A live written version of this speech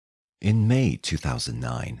In May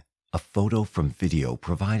 2009, a photo from video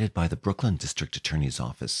provided by the Brooklyn District Attorney's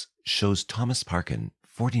Office shows Thomas Parkin,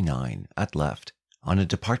 49, at left, on a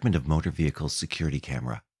Department of Motor Vehicles security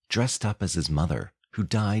camera, dressed up as his mother, who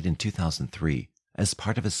died in 2003 as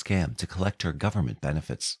part of a scam to collect her government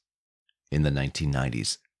benefits. In the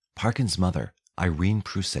 1990s, Parkin's mother, Irene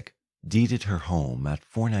Prusik, deeded her home at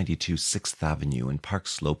 492 6th Avenue in Park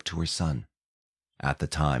Slope to her son. At the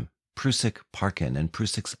time, Prusik, Parkin, and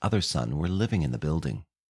Prusik's other son were living in the building.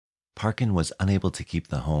 Parkin was unable to keep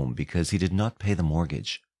the home because he did not pay the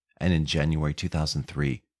mortgage, and in January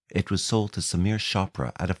 2003, it was sold to Samir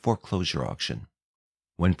Chopra at a foreclosure auction.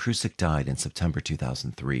 When Prusik died in September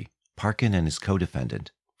 2003, Parkin and his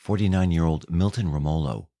co-defendant, 49-year-old Milton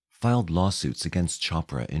Romolo, filed lawsuits against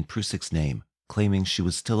Chopra in Prusik's name, claiming she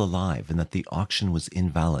was still alive and that the auction was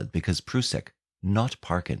invalid because Prusik, not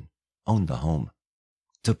Parkin, owned the home.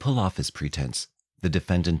 To pull off his pretense, the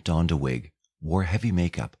defendant donned a wig, wore heavy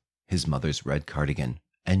makeup, his mother's red cardigan,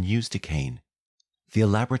 and used a cane. The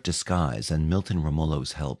elaborate disguise and Milton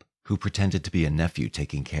Romolo's help, who pretended to be a nephew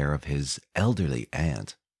taking care of his elderly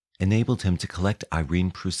aunt, enabled him to collect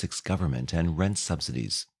Irene Prusik's government and rent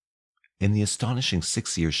subsidies. In the astonishing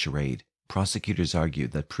 6-year charade, prosecutors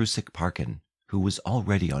argued that Prusik Parkin, who was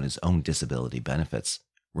already on his own disability benefits,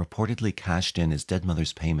 reportedly cashed in his dead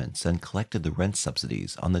mother's payments and collected the rent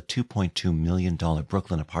subsidies on the $2.2 million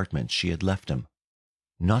Brooklyn apartment she had left him.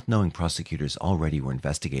 Not knowing prosecutors already were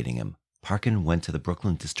investigating him, Parkin went to the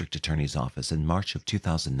Brooklyn District Attorney's Office in March of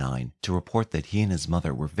 2009 to report that he and his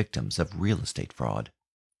mother were victims of real estate fraud.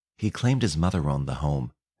 He claimed his mother owned the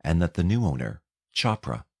home and that the new owner,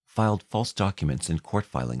 Chopra, filed false documents and court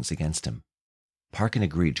filings against him. Parkin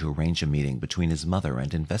agreed to arrange a meeting between his mother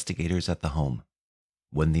and investigators at the home.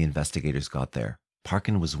 When the investigators got there,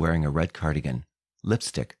 Parkin was wearing a red cardigan,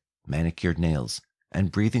 lipstick, manicured nails,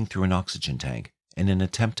 and breathing through an oxygen tank in an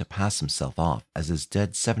attempt to pass himself off as his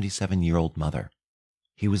dead 77-year-old mother.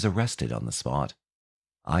 He was arrested on the spot.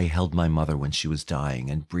 "I held my mother when she was dying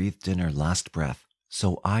and breathed in her last breath,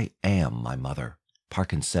 so I am my mother,"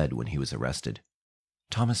 Parkin said when he was arrested.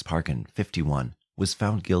 Thomas Parkin, 51, was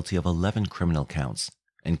found guilty of 11 criminal counts,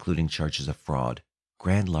 including charges of fraud,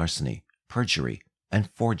 grand larceny, perjury, and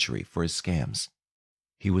forgery for his scams.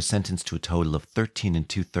 He was sentenced to a total of 13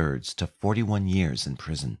 2/3 to 41 years in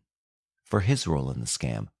prison. For his role in the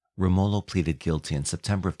scam, Romolo pleaded guilty in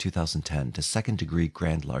September of 2010 to second-degree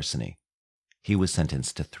grand larceny. He was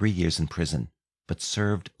sentenced to 3 years in prison, but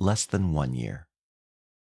served less than 1 year.